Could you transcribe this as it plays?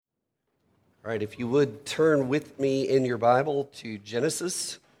All right, if you would turn with me in your Bible to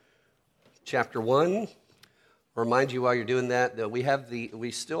Genesis chapter 1. Remind you while you're doing that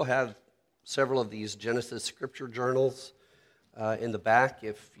we still have several of these Genesis scripture journals in the back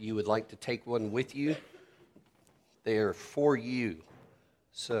if you would like to take one with you. They are for you.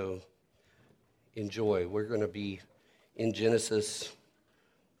 So enjoy. We're going to be in Genesis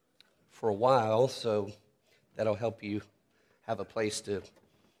for a while, so that'll help you have a place to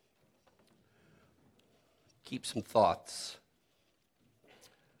keep some thoughts.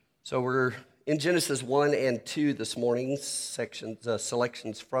 So we're in Genesis 1 and 2 this morning,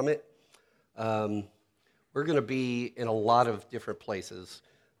 selections from it. We're going to be in a lot of different places.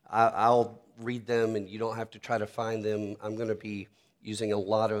 I'll read them and you don't have to try to find them. I'm going to be using a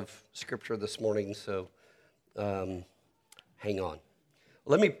lot of scripture this morning, so hang on.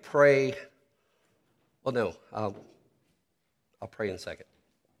 Let me pray. Well, no, I'll pray in a second.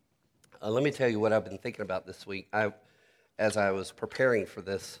 Let me tell you what I've been thinking about this week. As I was preparing for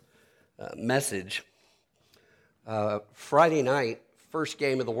this message, Friday night, first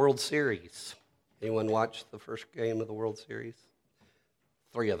game of the World Series. Anyone watch the first game of the World Series?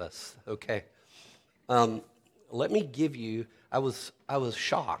 3 of us, okay. Let me give you, I was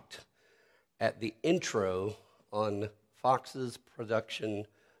shocked at the intro on Fox's production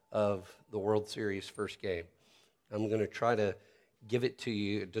of the World Series first game. I'm going to try to give it to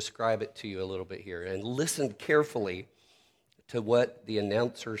you, describe it to you a little bit here, and listen carefully to what the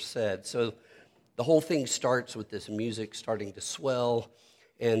announcer said. So the whole thing starts with this music starting to swell,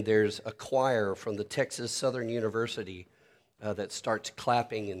 and there's a choir from the Texas Southern University that starts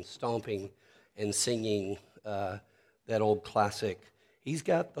clapping and stomping and singing that old classic, "He's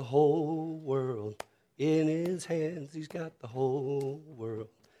got the whole world in his hands. He's got the whole world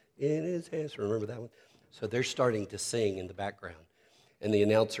in his hands." Remember that one? So they're starting to sing in the background. And the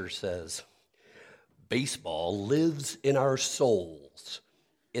announcer says, "Baseball lives in our souls,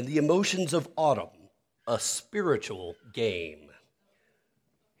 in the emotions of autumn, a spiritual game.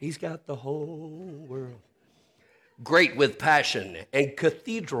 He's got the whole world. Great with passion and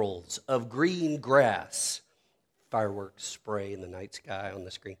cathedrals of green grass." Fireworks spray in the night sky on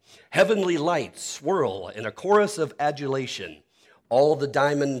the screen. "Heavenly lights swirl in a chorus of adulation. All the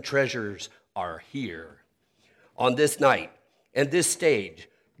diamond treasures are here. On this night and this stage,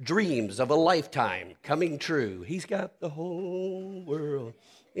 dreams of a lifetime coming true. He's got the whole world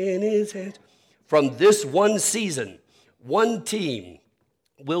in his hands. From this one season, one team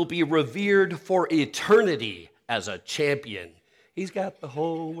will be revered for eternity as a champion. He's got the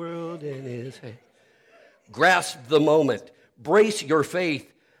whole world in his hands. Grasp the moment. Brace your faith.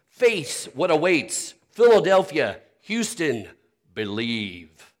 Face what awaits. Philadelphia, Houston,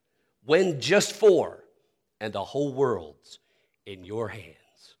 believe. Win just 4, and the whole world's in your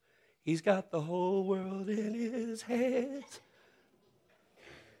hands. He's got the whole world in his hands."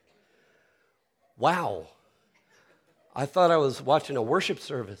 Wow. I thought I was watching a worship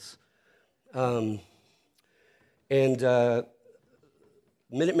service. Minute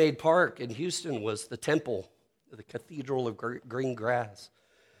Maid Park in Houston was the temple, the cathedral of green grass.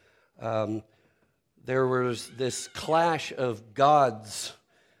 There was this clash of gods,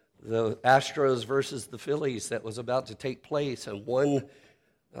 the Astros versus the Phillies, that was about to take place, and one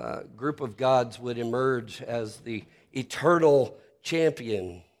group of gods would emerge as the eternal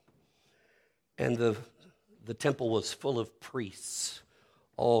champion. And the temple was full of priests,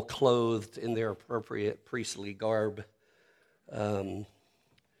 all clothed in their appropriate priestly garb. And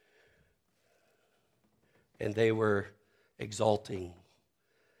they were exalting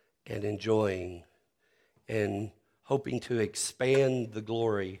and enjoying and hoping to expand the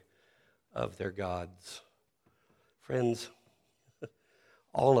glory of their gods. Friends,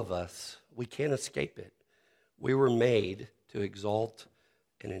 all of us, we can't escape it. We were made to exalt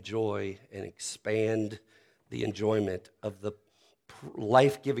and enjoy and expand the enjoyment of the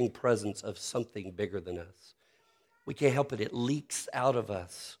life-giving presence of something bigger than us. We can't help it. It leaks out of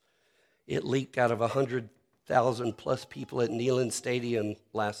us. It leaked out of 100,000 plus people at Neyland Stadium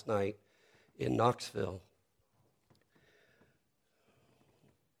last night in Knoxville.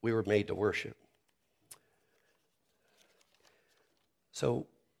 We were made to worship. So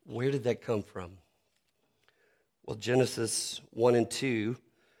where did that come from? Well, Genesis 1 and 2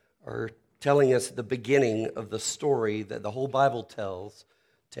 are telling us the beginning of the story that the whole Bible tells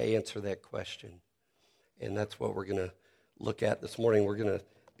to answer that question. And that's what we're going to look at this morning. We're going to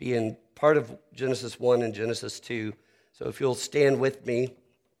be in part of Genesis 1 and Genesis 2. So if you'll stand with me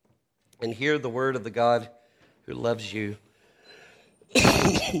and hear the word of the God who loves you.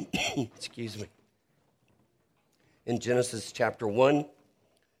 Excuse me. In Genesis chapter 1,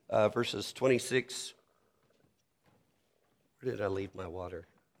 verses 26. Where did I leave my water?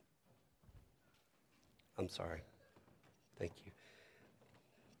 I'm sorry. Thank you.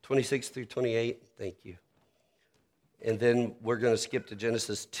 26 through 28. Thank you. And then we're going to skip to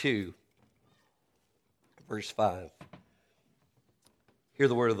Genesis 2, verse 5. Hear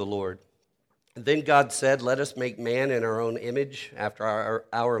the word of the Lord. And then God said, "Let us make man in our own image, after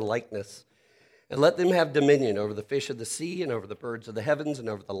our likeness, and let them have dominion over the fish of the sea, and over the birds of the heavens, and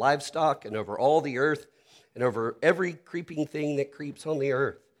over the livestock, and over all the earth, and over every creeping thing that creeps on the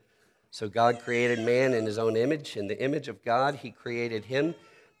earth." So God created man in his own image. In the image of God he created him.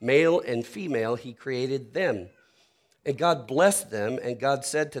 Male and female he created them. And God blessed them, and God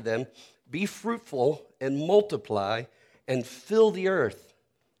said to them, "Be fruitful and multiply, and fill the earth,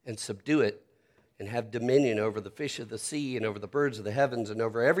 and subdue it, and have dominion over the fish of the sea, and over the birds of the heavens, and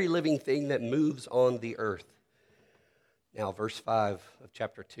over every living thing that moves on the earth." Now, verse 5 of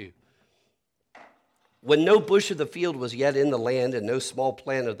chapter 2. When no bush of the field was yet in the land, and no small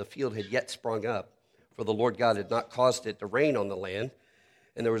plant of the field had yet sprung up, for the Lord God had not caused it to rain on the land,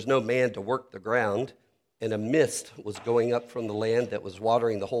 and there was no man to work the ground, and a mist was going up from the land that was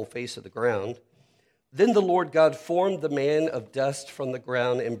watering the whole face of the ground. Then the Lord God formed the man of dust from the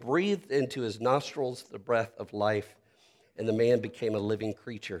ground and breathed into his nostrils the breath of life, and the man became a living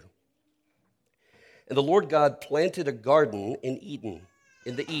creature. And the Lord God planted a garden in Eden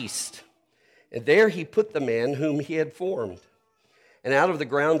in the east, and there he put the man whom he had formed. And out of the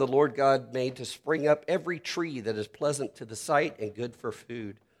ground the Lord God made to spring up every tree that is pleasant to the sight and good for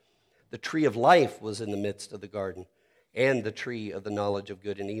food. The tree of life was in the midst of the garden, and the tree of the knowledge of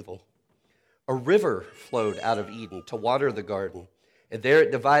good and evil. A river flowed out of Eden to water the garden, and there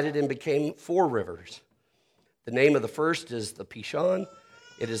it divided and became 4 rivers. The name of the first is the Pishon.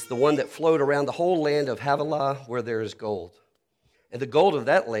 It is the one that flowed around the whole land of Havilah, where there is gold. And the gold of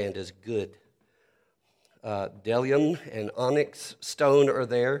that land is good. Bdellium and onyx stone are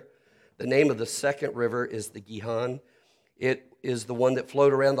there. The name of the second river is the Gihon. It is the one that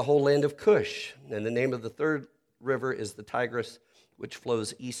flowed around the whole land of Cush. And the name of the third river is the Tigris, which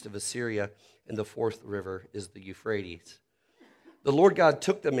flows east of Assyria. And the fourth river is the Euphrates. The Lord God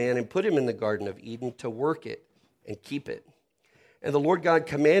took the man and put him in the Garden of Eden to work it and keep it. And the Lord God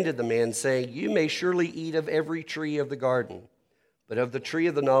commanded the man, saying, "You may surely eat of every tree of the garden, but of the tree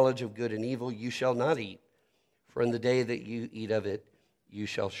of the knowledge of good and evil you shall not eat, for in the day that you eat of it, you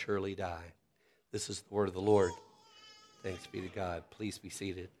shall surely die." This is the word of the Lord. Thanks be to God. Please be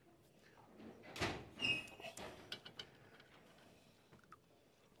seated.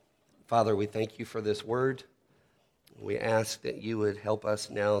 Father, we thank you for this word. We ask that you would help us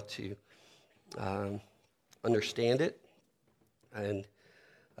now to understand it and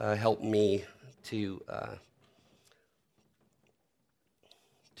help me to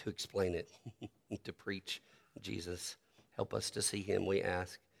explain it, to preach Jesus. Help us to see him, we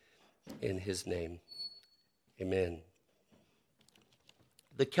ask, in his name. Amen.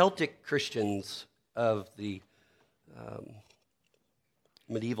 The Celtic Christians of the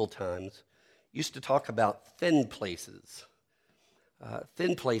medieval times used to talk about thin places.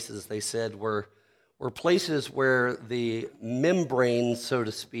 Thin places, they said, were places where the membrane, so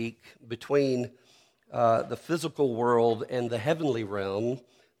to speak, between the physical world and the heavenly realm,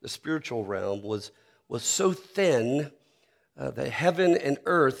 the spiritual realm, was so thin that heaven and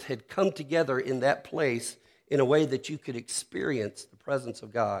earth had come together in that place in a way that you could experience the presence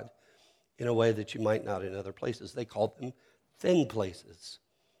of God in a way that you might not in other places. They called them thin places.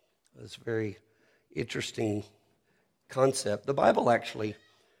 It's a very interesting concept. The Bible actually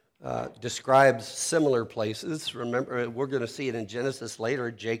describes similar places. Remember, we're going to see it in Genesis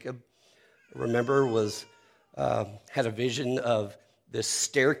later. Jacob, remember, had a vision of this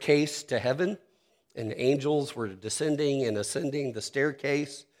staircase to heaven, and angels were descending and ascending the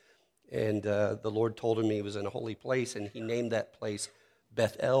staircase, and the Lord told him he was in a holy place, and he named that place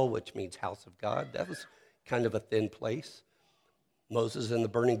Bethel, which means house of God. That was kind of a thin place. Moses in the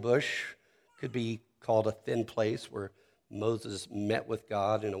burning bush could be called a thin place where Moses met with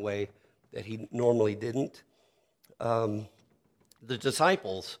God in a way that he normally didn't. The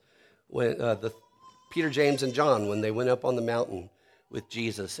disciples, when Peter, James, and John, when they went up on the mountain with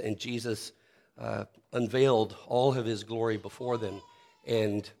Jesus, and Jesus unveiled all of his glory before them,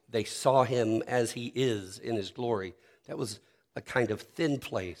 and they saw him as he is in his glory. That was a kind of thin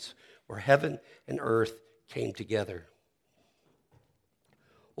place where heaven and earth came together.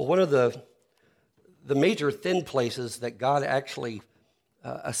 Well, one of the major thin places that God actually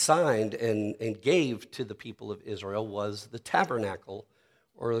assigned and gave to the people of Israel was the tabernacle,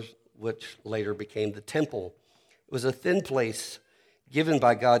 or which later became the temple. It was a thin place given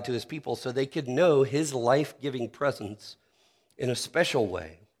by God to his people so they could know his life-giving presence in a special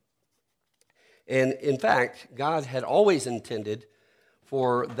way. And in fact, God had always intended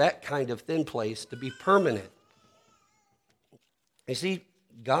for that kind of thin place to be permanent. You see,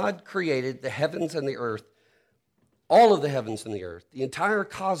 God created the heavens and the earth, all of the heavens and the earth, the entire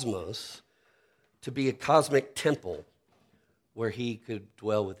cosmos, to be a cosmic temple where he could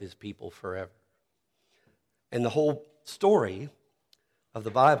dwell with his people forever. And the whole story of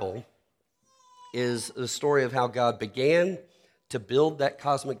the Bible is the story of how God began to build that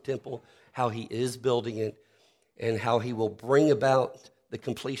cosmic temple, how he is building it, and how he will bring about the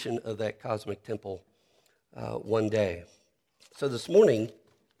completion of that cosmic temple one day. So this morning,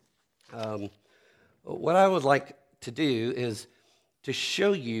 what I would like to do is to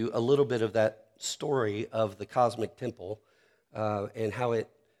show you a little bit of that story of the cosmic temple and how it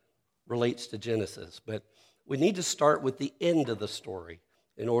relates to Genesis. But we need to start with the end of the story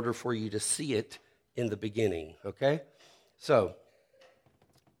in order for you to see it in the beginning, okay? So,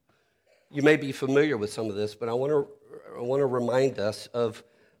 you may be familiar with some of this, but I want to remind us of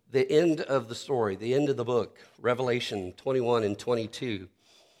the end of the story, the end of the book, Revelation 21 and 22,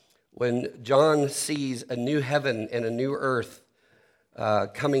 when John sees a new heaven and a new earth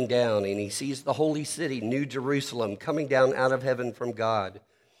coming down, and he sees the holy city, New Jerusalem, coming down out of heaven from God.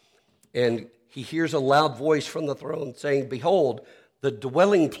 And he hears a loud voice from the throne saying, "Behold, the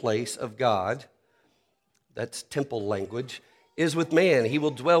dwelling place of God," that's temple language, "is with man. He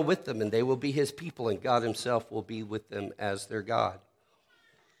will dwell with them, and they will be his people, and God himself will be with them as their God."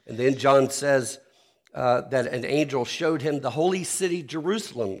 And then John says that an angel showed him the holy city,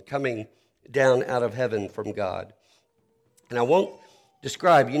 Jerusalem, coming down out of heaven from God. And I won't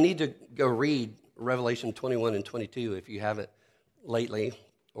describe. You need to go read Revelation 21 and 22 if you haven't lately,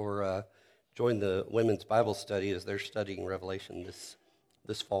 or join the women's Bible study as they're studying Revelation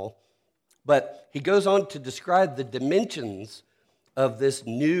this fall. But he goes on to describe the dimensions of this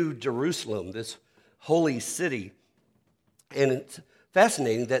new Jerusalem, this holy city. And it's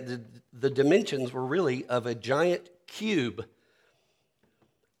fascinating that the dimensions were really of a giant cube.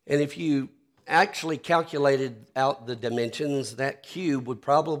 And if you actually calculated out the dimensions, that cube would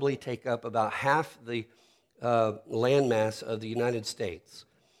probably take up about half the landmass of the United States.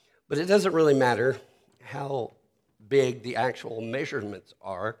 But it doesn't really matter how big the actual measurements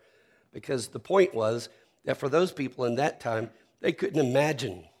are, because the point was that for those people in that time, they couldn't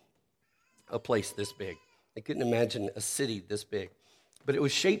imagine a place this big. They couldn't imagine a city this big. But it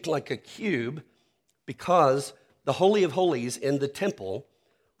was shaped like a cube because the Holy of Holies in the temple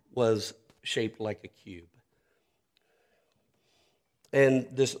was shaped like a cube. And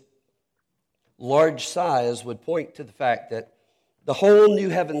this large size would point to the fact that the whole new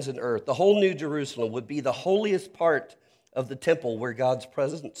heavens and earth, the whole new Jerusalem, would be the holiest part of the temple where God's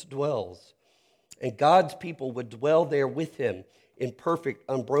presence dwells. And God's people would dwell there with him in perfect,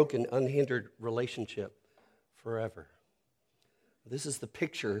 unbroken, unhindered relationship forever. This is the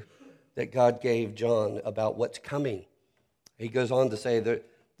picture that God gave John about what's coming. He goes on to say that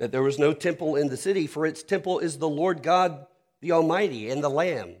there was no temple in the city, for its temple is the Lord God, the Almighty, and the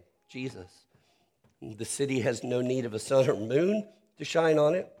Lamb, Jesus. The city has no need of a sun or moon to shine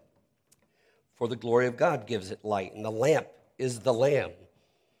on it, for the glory of God gives it light, and the lamp is the Lamb.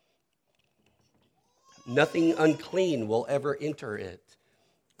 Nothing unclean will ever enter it.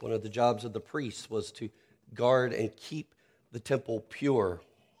 One of the jobs of the priests was to guard and keep the temple pure.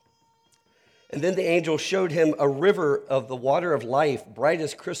 And then the angel showed him a river of the water of life, bright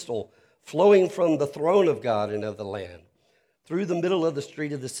as crystal, flowing from the throne of God and of the Lamb, through the middle of the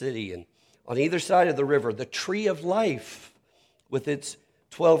street of the city. And on either side of the river, the tree of life, with its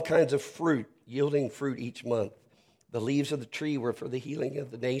 12 kinds of fruit, yielding fruit each month. The leaves of the tree were for the healing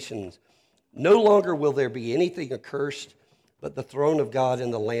of the nations. No longer will there be anything accursed, but the throne of God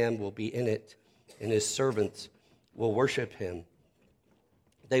and the Lamb will be in it, and his servants will worship him.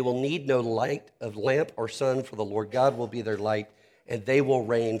 They will need no light of lamp or sun, for the Lord God will be their light, and they will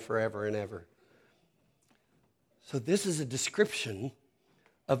reign forever and ever. So this is a description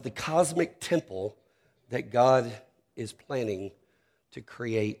of the cosmic temple that God is planning to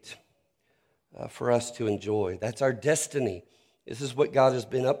create for us to enjoy. That's our destiny. This is what God has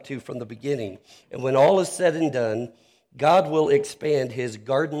been up to from the beginning. And when all is said and done, God will expand his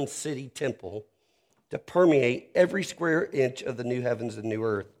garden city temple to permeate every square inch of the new heavens and new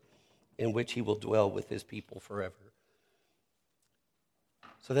earth, in which he will dwell with his people forever.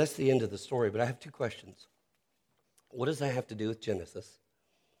 So that's the end of the story, but I have two questions. What does that have to do with Genesis?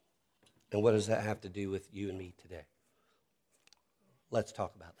 And what does that have to do with you and me today? Let's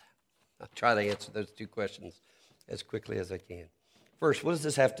talk about that. I'll try to answer those two questions as quickly as I can. First, what does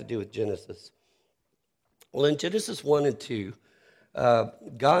this have to do with Genesis? Well, in Genesis 1 and 2,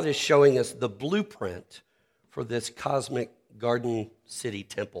 God is showing us the blueprint for this cosmic garden city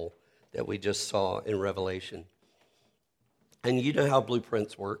temple that we just saw in Revelation. And you know how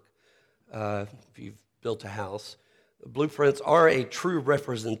blueprints work. If you've built a house, blueprints are a true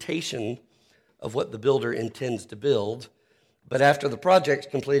representation of what the builder intends to build. But after the project's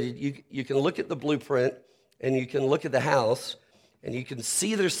completed, you can look at the blueprint and you can look at the house and you can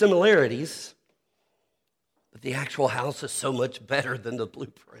see their similarities, but the actual house is so much better than the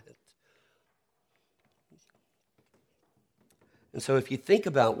blueprint. And so if you think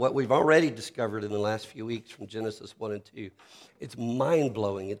about what we've already discovered in the last few weeks from Genesis 1 and 2, it's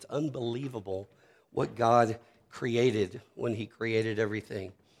mind-blowing, it's unbelievable what God created when he created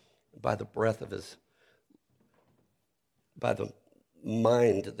everything by the breath of his, by the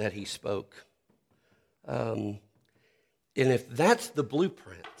mind that he spoke. And if that's the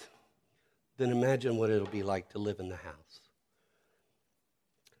blueprint, then imagine what it'll be like to live in the house.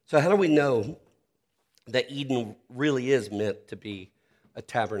 So how do we know that Eden really is meant to be a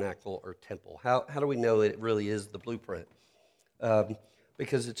tabernacle or temple? How do we know it really is the blueprint?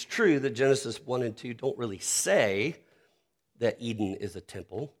 Because it's true that Genesis 1 and 2 don't really say that Eden is a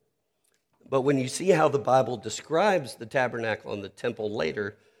temple. But when you see how the Bible describes the tabernacle and the temple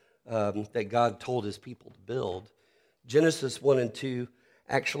later that God told his people to build, Genesis 1 and 2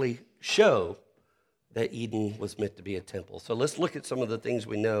 actually show that Eden was meant to be a temple. So let's look at some of the things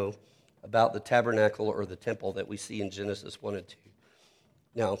we know about the tabernacle or the temple that we see in Genesis 1 and 2.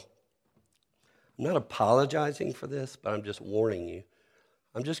 Now, I'm not apologizing for this, but I'm just warning you.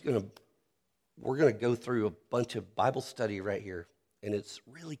 We're going to go through a bunch of Bible study right here, and it's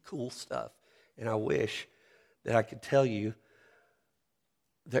really cool stuff. And I wish that I could tell you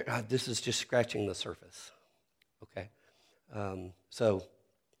that this is just scratching the surface, okay? So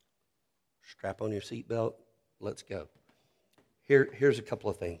strap on your seatbelt. Let's go. Here's a couple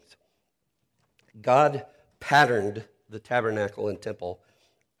of things. God patterned the tabernacle and temple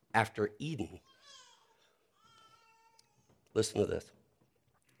after Eden. Listen to this.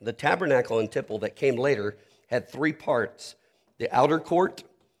 The tabernacle and temple that came later had three parts: the outer court,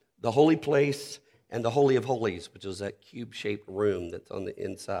 the holy place, and the Holy of Holies, which is that cube-shaped room that's on the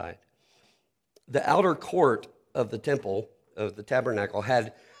inside. The outer court of the temple, of the tabernacle,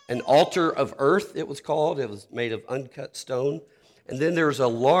 had an altar of earth, it was called. It was made of uncut stone. And then there was a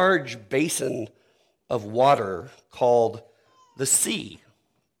large basin of water called the sea.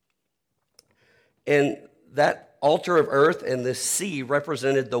 And that altar of earth and this sea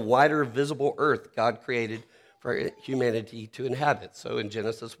represented the wider visible earth God created for humanity to inhabit. So in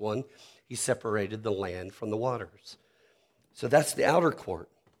Genesis 1, he separated the land from the waters. So that's the outer court.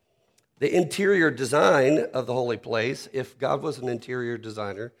 The interior design of the holy place, if God was an interior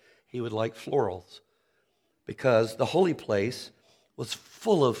designer, he would like florals, because the holy place was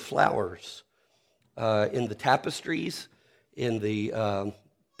full of flowers in the tapestries, in the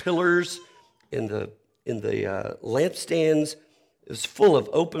pillars, in the lampstands. It was full of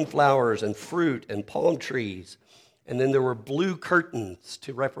open flowers and fruit and palm trees. And then there were blue curtains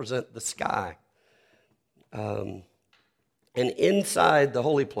to represent the sky. And inside the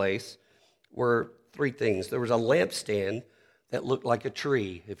holy place were three things. There was a lampstand that looked like a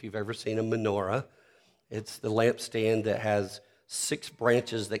tree. If you've ever seen a menorah, it's the lampstand that has 6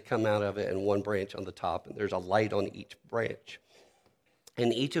 branches that come out of it and 1 branch on the top, and there's a light on each branch.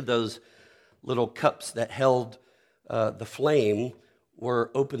 And each of those little cups that held the flame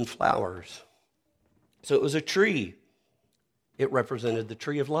were open flowers. So it was a tree. It represented the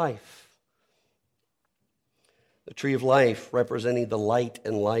tree of life. The tree of life representing the light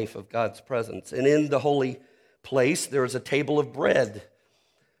and life of God's presence. And in the holy place, there was a table of bread.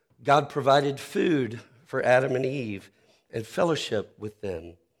 God provided food for Adam and Eve and fellowship with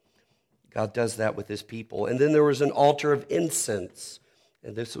them. God does that with his people. And then there was an altar of incense.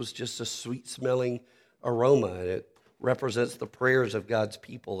 And this was just a sweet-smelling aroma. And it represents the prayers of God's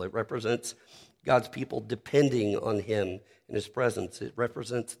people. It represents God's people depending on him and his presence. It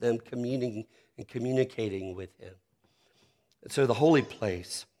represents them communing and communicating with him. And so the holy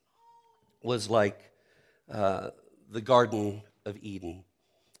place was like the Garden of Eden.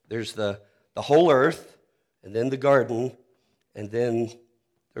 There's the whole earth, and then the garden, and then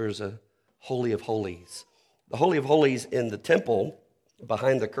there's a Holy of Holies. The Holy of Holies in the temple,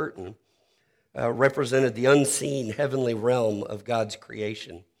 behind the curtain, represented the unseen heavenly realm of God's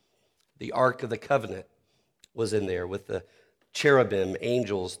creation. The Ark of the Covenant was in there with the cherubim,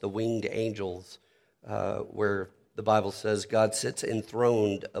 angels, the winged angels, where the Bible says God sits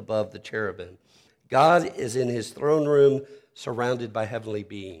enthroned above the cherubim. God is in his throne room surrounded by heavenly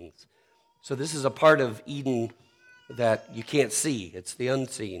beings. So this is a part of Eden that you can't see. It's the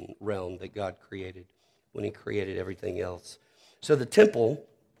unseen realm that God created when he created everything else. So the temple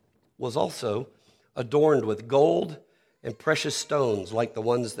was also adorned with gold and precious stones like the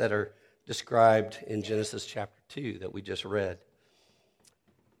ones that are described in Genesis chapter 2 that we just read.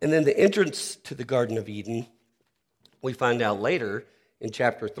 And then the entrance to the Garden of Eden, we find out later in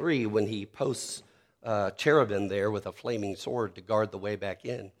chapter 3 when he posts cherubim there with a flaming sword to guard the way back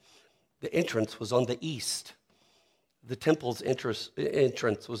in. The entrance was on the east. The temple's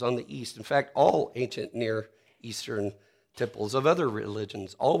entrance was on the east. In fact, all ancient Near Eastern temples of other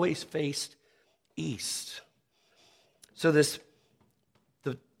religions always faced east. So the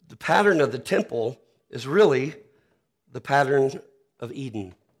pattern of the temple is really the pattern of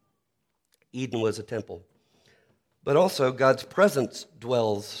Eden. Eden was a temple. But also God's presence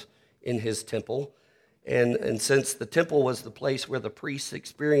dwells in his temple. And since the temple was the place where the priests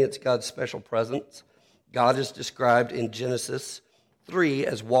experienced God's special presence, God is described in Genesis 3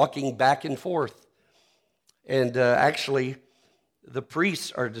 as walking back and forth. And actually, the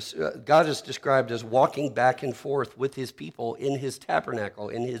priests God is described as walking back and forth with his people in his tabernacle,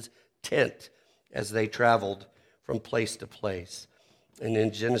 in his tent, as they traveled from place to place. And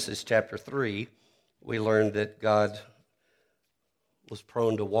in Genesis chapter 3, we learned that God was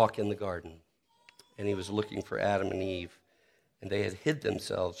prone to walk in the garden, and he was looking for Adam and Eve, and they had hid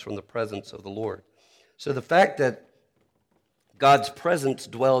themselves from the presence of the Lord. So the fact that God's presence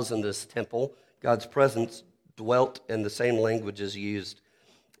dwells in this temple, God's presence dwelt in the same languages used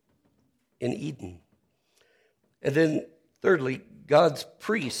in Eden. And then thirdly, God's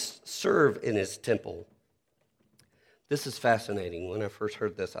priests serve in his temple. This is fascinating. When I first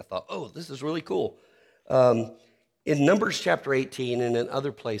heard this, I thought, oh, this is really cool. In Numbers chapter 18 and in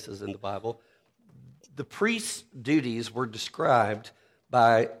other places in the Bible, the priest's duties were described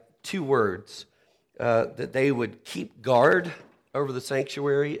by two words, that they would keep guard over the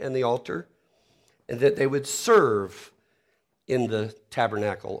sanctuary and the altar, and that they would serve in the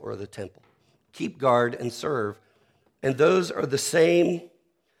tabernacle or the temple. Keep guard and serve. And those are the same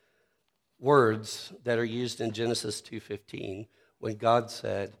words that are used in Genesis 2:15 when God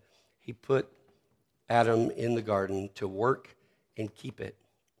said he put Adam in the garden to work and keep it,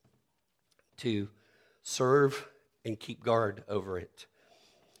 to serve and keep guard over it.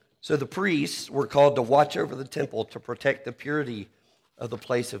 So the priests were called to watch over the temple to protect the purity of the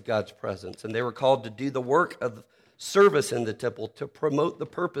place of God's presence. And they were called to do the work of service in the temple to promote the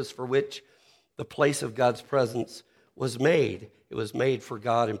purpose for which the place of God's presence was made. It was made for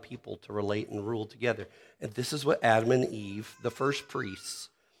God and people to relate and rule together. And this is what Adam and Eve, the first priests,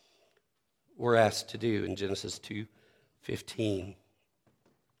 were asked to do in Genesis 2:15.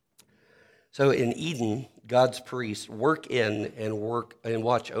 So in Eden, God's priests work in and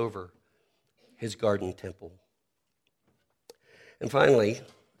watch over his garden temple. And finally,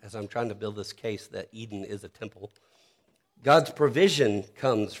 as I'm trying to build this case that Eden is a temple, God's provision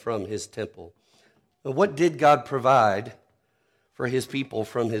comes from his temple. But what did God provide for his people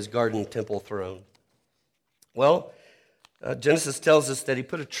from his garden temple throne? Well, Genesis tells us that he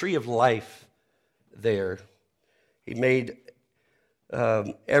put a tree of life there. He made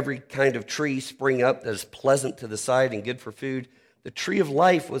every kind of tree spring up that is pleasant to the sight and good for food. The tree of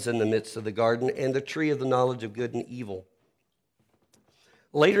life was in the midst of the garden, and the tree of the knowledge of good and evil.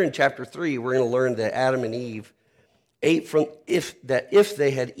 Later in chapter 3, we're going to learn that Adam and Eve ate from, if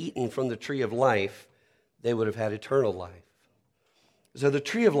they had eaten from the tree of life, they would have had eternal life. So the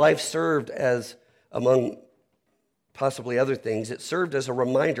tree of life served as, among possibly other things, it served as a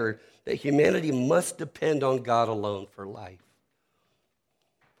reminder that humanity must depend on God alone for life.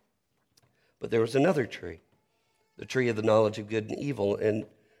 But there was another tree, the tree of the knowledge of good and evil. And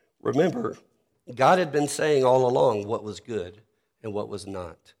remember, God had been saying all along what was good and what was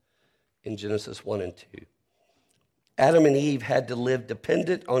not in Genesis 1 and 2. Adam and Eve had to live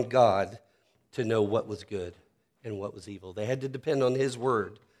dependent on God to know what was good and what was evil. They had to depend on his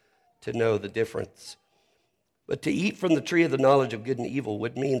word to know the difference. But to eat from the tree of the knowledge of good and evil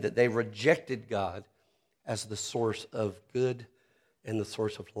would mean that they rejected God as the source of good and the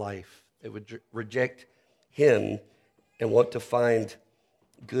source of life. They would reject him and want to find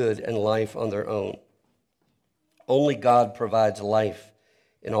good and life on their own. Only God provides life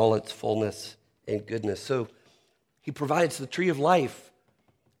in all its fullness and goodness. So he provides the tree of life.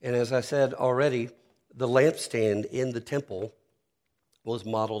 And as I said already, the lampstand in the temple was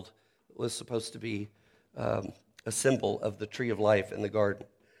supposed to be a symbol of the tree of life in the garden.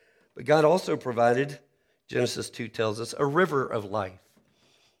 But God also provided, Genesis 2 tells us, a river of life.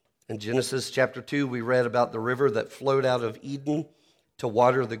 In Genesis chapter 2, we read about the river that flowed out of Eden to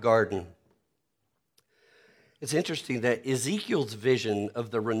water the garden. It's interesting that Ezekiel's vision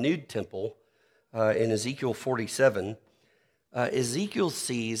of the renewed temple in Ezekiel 47, Ezekiel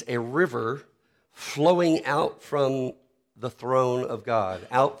sees a river flowing out from the throne of God,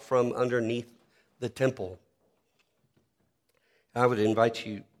 out from underneath the temple. I would invite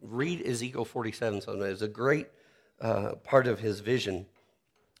you, read Ezekiel 47 sometime. It's a great part of his vision.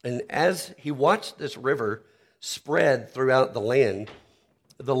 And as he watched this river spread throughout the land,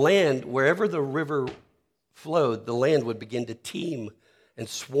 wherever the river flowed, the land would begin to teem and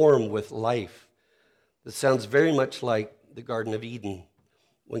swarm with life. This sounds very much like the Garden of Eden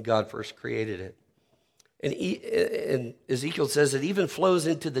when God first created it. And Ezekiel says it even flows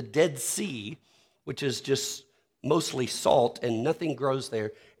into the Dead Sea, which is just mostly salt and nothing grows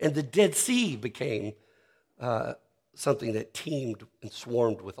there. And the Dead Sea became something that teemed and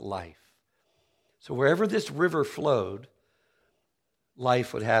swarmed with life. So wherever this river flowed,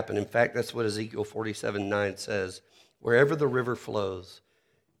 life would happen. In fact, that's what Ezekiel 47:9 says. Wherever the river flows,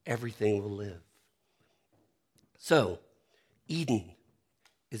 everything will live. So, Eden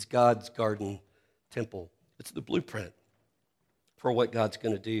is God's garden temple. It's the blueprint for what God's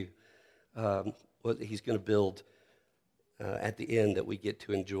going to do, what he's going to build at the end that we get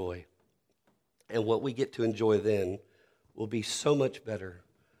to enjoy. And what we get to enjoy then will be so much better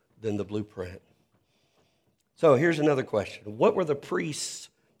than the blueprint. So here's another question. What were the priests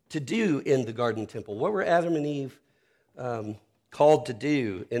to do in the garden temple? What were Adam and Eve called to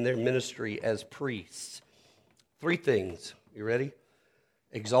do in their ministry as priests? 3 things. You ready?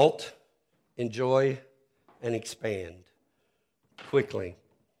 Exalt, enjoy, and expand. Quickly.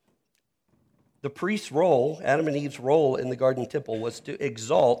 The priest's role, Adam and Eve's role in the garden temple, was to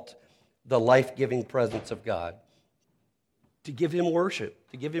exalt the life-giving presence of God, to give him worship,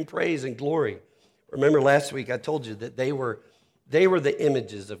 to give him praise and glory. Remember last week I told you that they were the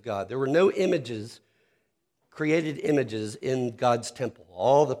images of God. There were no created images in God's temple.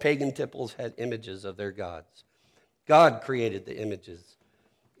 All the pagan temples had images of their gods. God created the images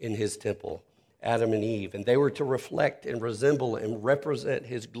in his temple, Adam and Eve, and they were to reflect and resemble and represent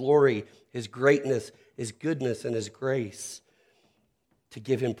his glory, his greatness, his goodness, and his grace, to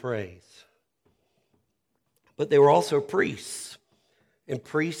give him praise. But they were also priests, and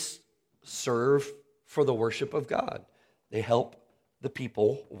priests serve for the worship of God. They help the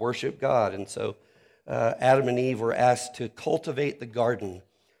people worship God. And so Adam and Eve were asked to cultivate the garden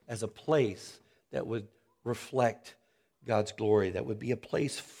as a place that would reflect God's glory, that would be a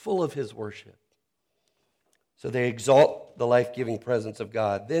place full of his worship. So they exalt the life-giving presence of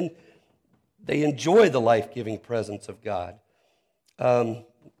God. Then they enjoy the life-giving presence of God.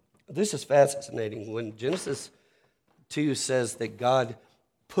 This is fascinating. When Genesis 2 says that God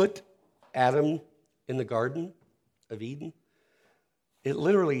put Adam in the Garden of Eden, it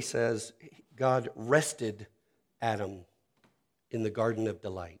literally says God rested Adam in the Garden of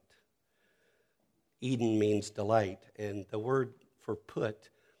Delight. Eden means delight, and the word for put,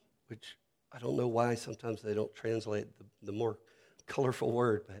 which I don't know why sometimes they don't translate the more colorful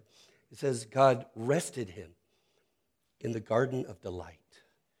word, but it says God rested him in the Garden of Delight.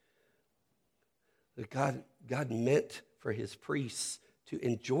 That God meant for his priests to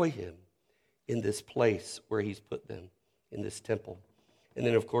enjoy him in this place where he's put them, in this temple. And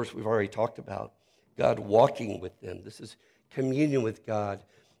then, of course, we've already talked about God walking with them. This is communion with God,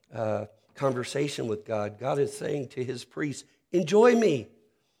 conversation with God. God is saying to his priests, enjoy me,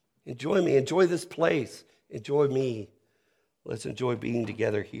 enjoy this place, enjoy me. Let's enjoy being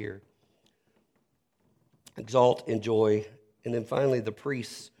together here. Exalt, enjoy. And then finally, the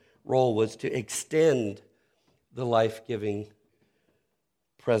priest's role was to extend the life-giving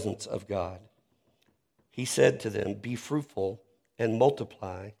presence of God. He said to them, be fruitful and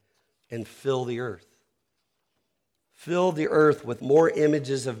multiply and fill the earth. Fill the earth with more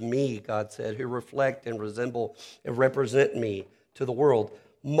images of me, God said, who reflect and resemble and represent me to the world.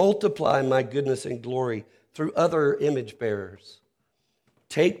 Multiply my goodness and glory through other image bearers.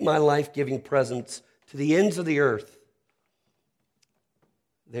 Take my life-giving presence to the ends of the earth.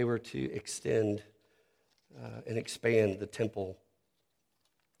 They were to extend and expand the temple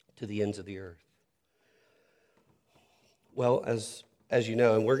to the ends of the earth. Well, as you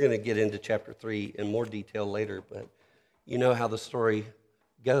know, and we're going to get into chapter 3 in more detail later, but you know how the story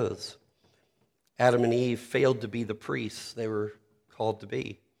goes. Adam and Eve failed to be the priests they were called to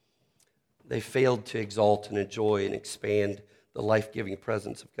be. They failed to exalt and enjoy and expand the life-giving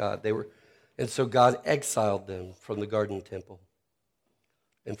presence of God. And so God exiled them from the garden temple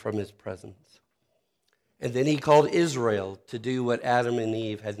and from his presence. And then he called Israel to do what Adam and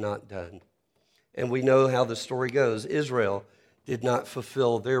Eve had not done. And we know how the story goes. Israel did not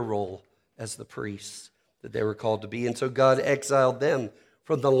fulfill their role as the priests that they were called to be. And so God exiled them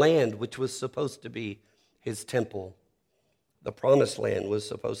from the land which was supposed to be his temple. The promised land was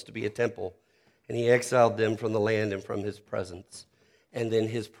supposed to be a temple. And he exiled them from the land and from his presence. And then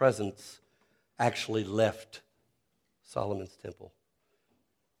his presence actually left Solomon's temple.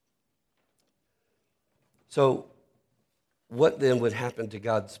 So what then would happen to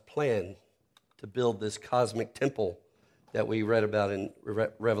God's plan to build this cosmic temple that we read about in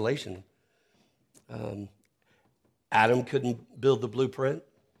Revelation? Adam couldn't build the blueprint.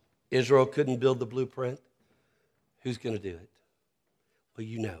 Israel couldn't build the blueprint. Who's going to do it? Well,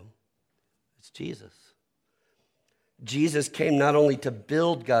 you know, it's Jesus. Jesus came not only to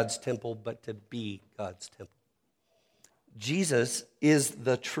build God's temple, but to be God's temple. Jesus is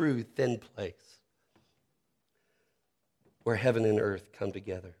the true thin place where heaven and earth come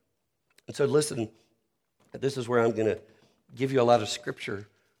together. And so listen, this is where I'm going to give you a lot of scripture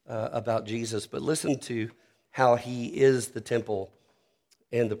about Jesus, but listen to how he is the temple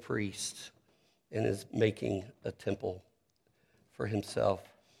and the priest and is making a temple for himself.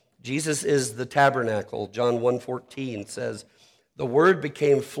 Jesus is the tabernacle. John 1:14 says, the Word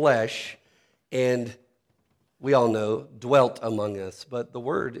became flesh and, we all know, dwelt among us. But the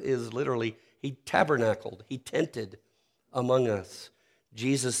Word is literally, he tabernacled, he tented among us.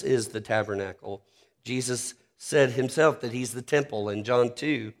 Jesus is the tabernacle. Jesus said himself that he's the temple. In John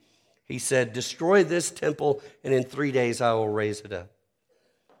 2, he said, destroy this temple and in 3 days I will raise it up.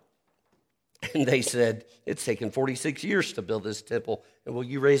 And they said, it's taken 46 years to build this temple, and will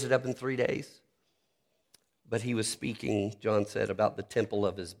you raise it up in 3 days? But he was speaking, John said, about the temple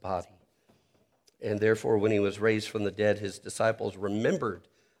of his body. And therefore, when he was raised from the dead, his disciples remembered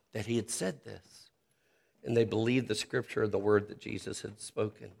that he had said this. And they believed the scripture and the word that Jesus had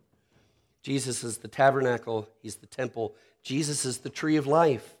spoken. Jesus is the tabernacle. He's the temple. Jesus is the tree of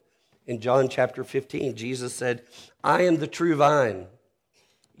life. In John chapter 15, Jesus said, I am the true vine.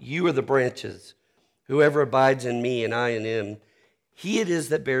 You are the branches. Whoever abides in me and I in him, he it is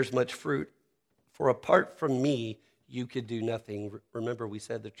that bears much fruit. For apart from me, you could do nothing. Remember, we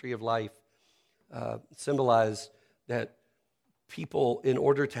said the tree of life symbolized that people, in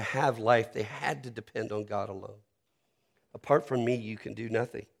order to have life, they had to depend on God alone. Apart from me, you can do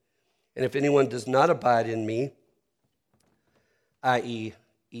nothing. And if anyone does not abide in me, i.e.,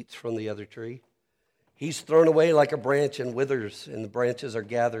 eats from the other tree, he's thrown away like a branch and withers, and the branches are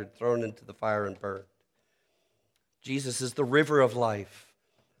gathered, thrown into the fire and burned. Jesus is the river of life.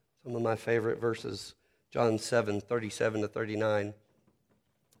 Some of my favorite verses, John 7:37-39.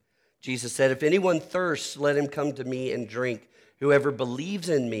 Jesus said, if anyone thirsts, let him come to me and drink. Whoever believes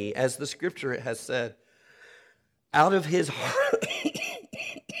in me, as the scripture has said, out of his heart...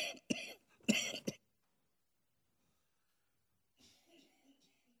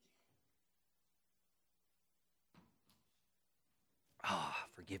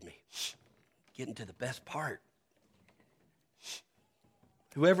 Forgive me. Getting to the best part.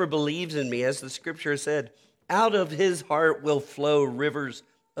 Whoever believes in me, as the scripture said, out of his heart will flow rivers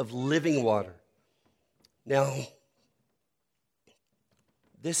of living water. Now,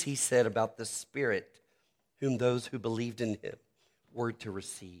 this he said about the Spirit, whom those who believed in him were to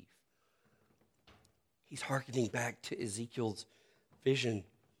receive. He's hearkening back to Ezekiel's vision.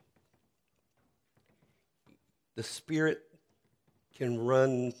 The Spirit can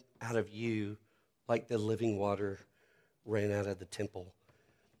run out of you like the living water ran out of the temple.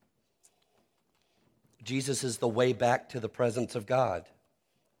 Jesus is the way back to the presence of God.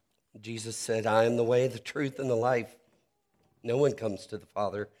 Jesus said, I am the way, the truth, and the life. No one comes to the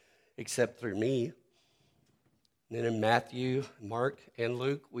Father except through me. And then in Matthew, Mark, and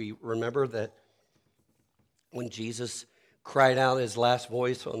Luke, we remember that when Jesus cried out his last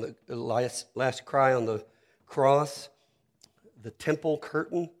voice on the last cry on the cross, the temple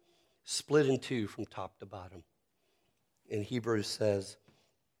curtain split in two from top to bottom. In Hebrews says,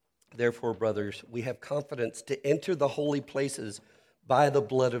 therefore, brothers, we have confidence to enter the holy places by the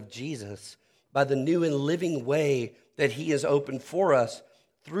blood of Jesus, by the new and living way that he has opened for us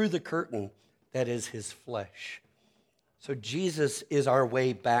through the curtain that is his flesh. So Jesus is our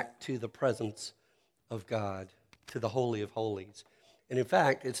way back to the presence of God, to the Holy of Holies. And in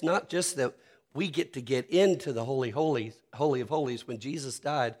fact, it's not just that we get to get into the Holy of Holies. When Jesus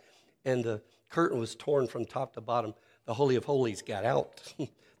died and the curtain was torn from top to bottom, the Holy of Holies got out.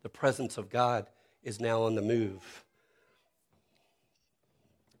 The presence of God is now on the move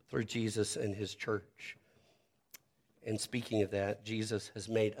through Jesus and his church. And speaking of that, Jesus has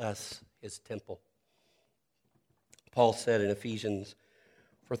made us his temple. Paul said in Ephesians,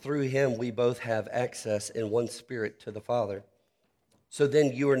 "For through him we both have access in one spirit to the Father. So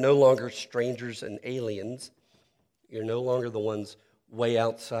then you are no longer strangers and aliens. You're no longer the ones way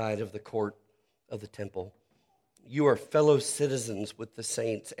outside of the court of the temple. You are fellow citizens with the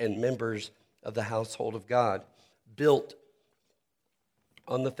saints and members of the household of God, built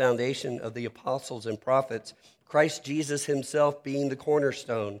on the foundation of the apostles and prophets, Christ Jesus himself being the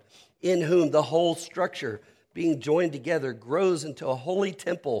cornerstone, in whom the whole structure, being joined together, grows into a holy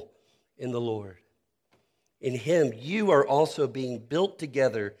temple in the Lord. In him you are also being built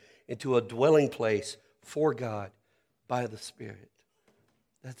together into a dwelling place for God by the Spirit."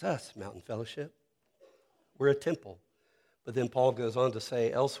 That's us, Mountain Fellowship. We're a temple. But then Paul goes on to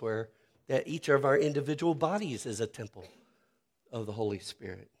say elsewhere that each of our individual bodies is a temple of the Holy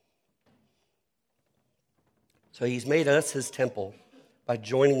Spirit. So he's made us his temple by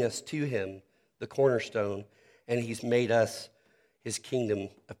joining us to him, the cornerstone, and he's made us his kingdom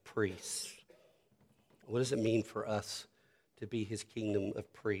of priests. What does it mean for us to be his kingdom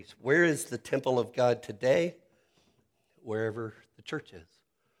of priests? Where is the temple of God today? Wherever the church is,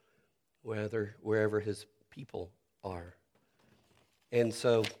 wherever his people are. And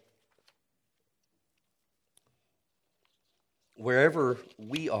so, wherever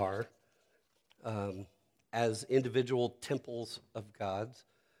we are, as individual temples of God's,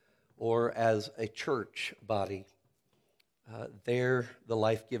 or as a church body, there the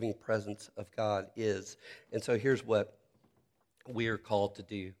life-giving presence of God is. And so here's what we are called to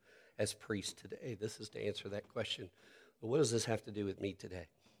do as priests today. This is to answer that question. But what does this have to do with me today?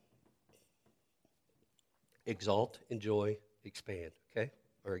 Exalt, enjoy, expand, okay?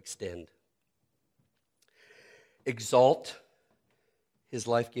 Or extend. Exalt his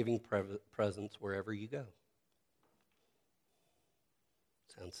life-giving presence wherever you go.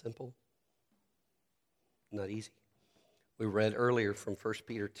 Sounds simple? Not easy. We read earlier from 1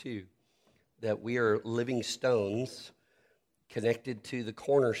 Peter 2 that we are living stones connected to the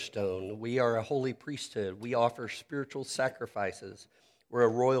cornerstone. We are a holy priesthood. We offer spiritual sacrifices. We're a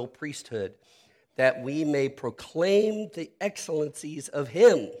royal priesthood, that we may proclaim the excellencies of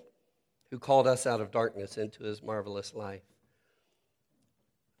him who called us out of darkness into his marvelous light.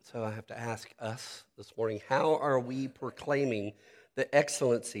 So I have to ask us this morning, how are we proclaiming the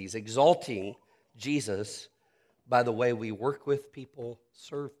excellencies, exalting Jesus by the way we work with people,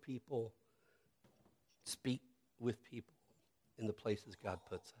 serve people, speak with people in the places God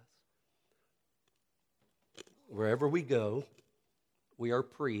puts us? Wherever we go, we are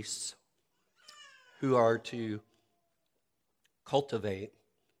priests who are to cultivate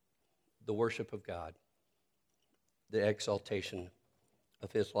the worship of God, the exaltation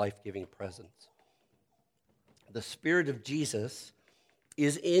of his life-giving presence. The Spirit of Jesus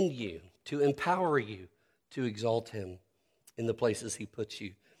is in you to empower you to exalt him in the places he puts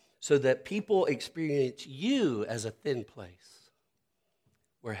you, so that people experience you as a thin place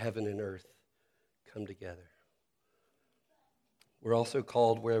where heaven and earth come together. We're also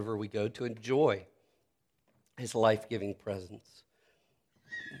called, wherever we go, to enjoy his life-giving presence.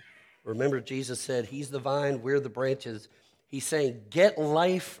 Remember, Jesus said, he's the vine, we're the branches. He's saying, get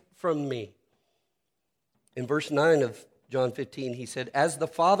life from me. In verse 9 of John 15, he said, as the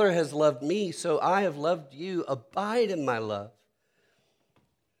Father has loved me, so I have loved you. Abide in my love.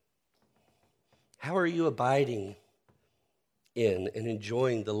 How are you abiding in and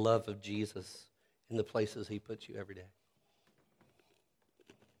enjoying the love of Jesus in the places he puts you every day?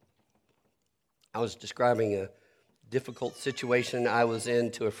 I was describing a difficult situation I was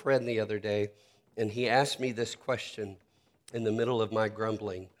in to a friend the other day, and he asked me this question in the middle of my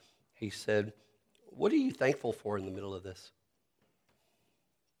grumbling. He said, what are you thankful for in the middle of this?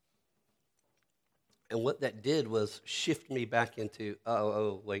 And what that did was shift me back into,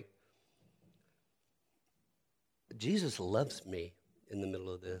 wait. Jesus loves me in the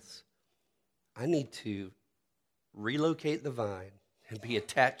middle of this. I need to relocate the vine and be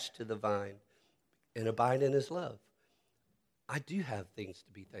attached to the vine and abide in his love. I do have things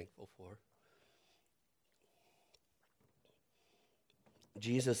to be thankful for.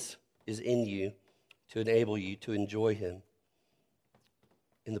 Jesus is in you to enable you to enjoy him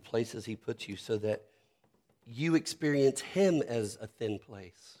in the places he puts you, so that you experience him as a thin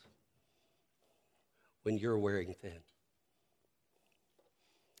place when you're wearing thin.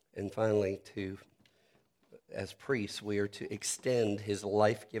 And finally, as priests, we are to extend his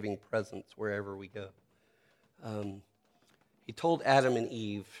life-giving presence wherever we go. He told Adam and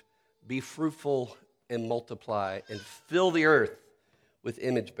Eve, be fruitful and multiply and fill the earth with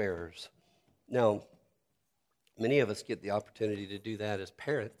image bearers. Now, many of us get the opportunity to do that as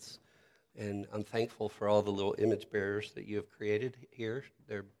parents. And I'm thankful for all the little image bearers that you have created here.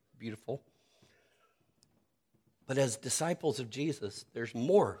 They're beautiful. But as disciples of Jesus, there's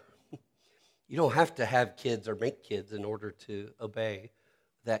more. You don't have to have kids or make kids in order to obey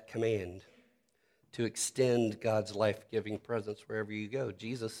that command, to extend God's life-giving presence wherever you go.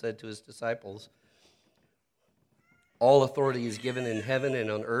 Jesus said to his disciples, all authority is given in heaven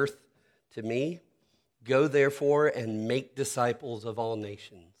and on earth to me. Go therefore and make disciples of all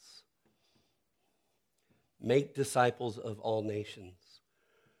nations. Make disciples of all nations.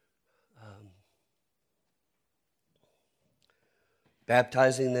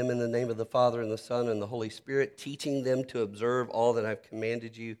 Baptizing them in the name of the Father and the Son and the Holy Spirit, teaching them to observe all that I've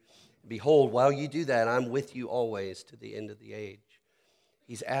commanded you. Behold, while you do that, I'm with you always to the end of the age.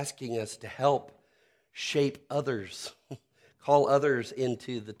 He's asking us to help shape others, call others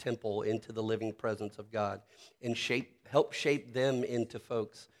into the temple, into the living presence of God, and help shape them into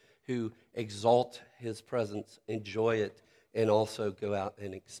folks who exalt his presence, enjoy it, and also go out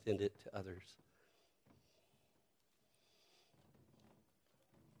and extend it to others.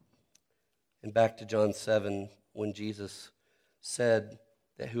 And back to John 7, when Jesus said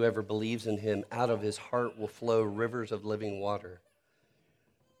that whoever believes in him, out of his heart will flow rivers of living water.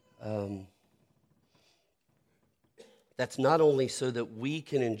 That's not only so that we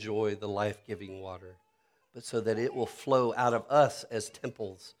can enjoy the life-giving water, but so that it will flow out of us as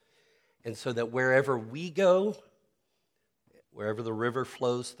temples. And so that wherever we go, wherever the river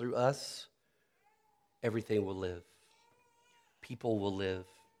flows through us, everything will live. People will live.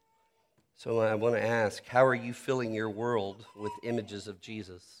 So I want to ask, how are you filling your world with images of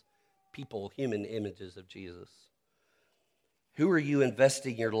Jesus? People, human images of Jesus. Who are you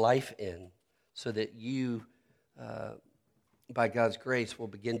investing your life in so that you, by God's grace, will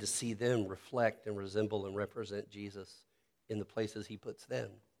begin to see them reflect and resemble and represent Jesus in the places he puts them?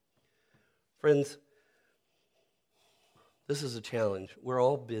 Friends, this is a challenge. We're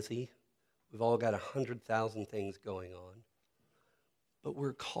all busy. We've all got 100,000 things going on. But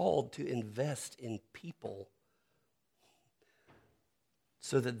we're called to invest in people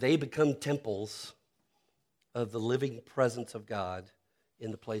so that they become temples of the living presence of God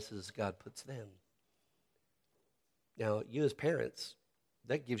in the places God puts them. Now, you as parents,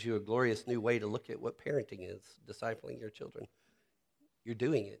 that gives you a glorious new way to look at what parenting is, discipling your children. You're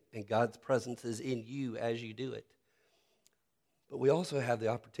doing it, and God's presence is in you as you do it. But we also have the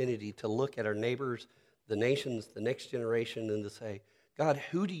opportunity to look at our neighbors, the nations, the next generation, and to say, God,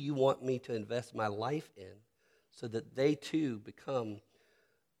 who do you want me to invest my life in so that they too become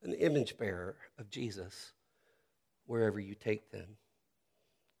an image bearer of Jesus wherever you take them?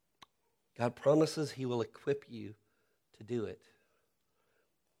 God promises he will equip you to do it.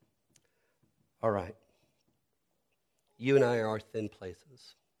 All right. You and I are thin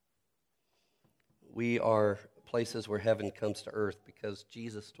places. We are places where heaven comes to earth because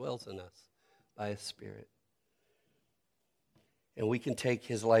Jesus dwells in us by his Spirit. And we can take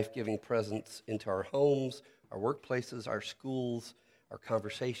his life-giving presence into our homes, our workplaces, our schools, our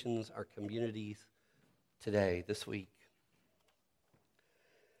conversations, our communities today, this week.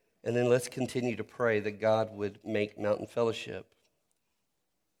 And then let's continue to pray that God would make Mountain Fellowship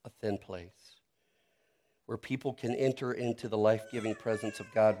a thin place where people can enter into the life-giving presence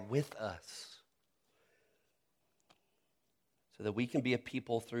of God with us so that we can be a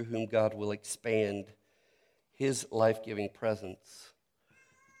people through whom God will expand his life-giving presence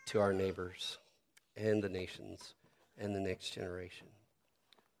to our neighbors and the nations and the next generation.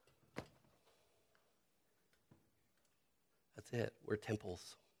 That's it. We're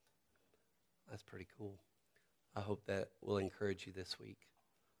temples. That's pretty cool. I hope that will encourage you this week.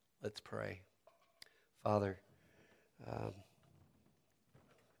 Let's pray. Father,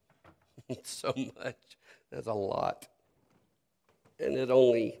 so much. That's a lot. And it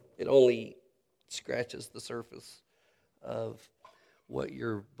only scratches the surface of what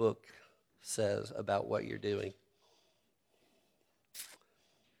your book says about what you're doing.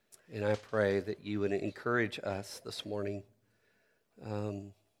 And I pray that you would encourage us this morning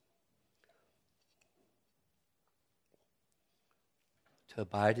to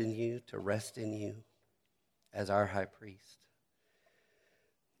abide in you, to rest in you as our high priest,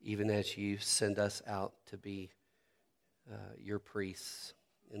 even as you send us out to be your priests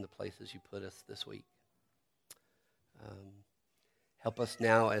in the places you put us this week. Help us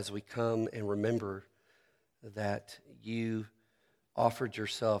now as we come and remember that you offered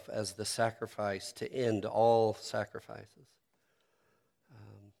yourself as the sacrifice to end all sacrifices.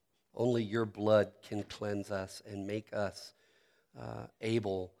 Only your blood can cleanse us and make us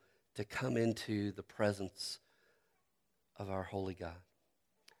able to come into the presence of our holy God.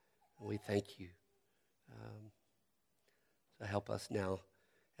 And we thank you. So help us now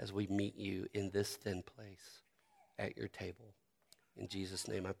as we meet you in this thin place at your table. In Jesus'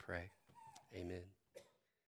 name I pray. Amen.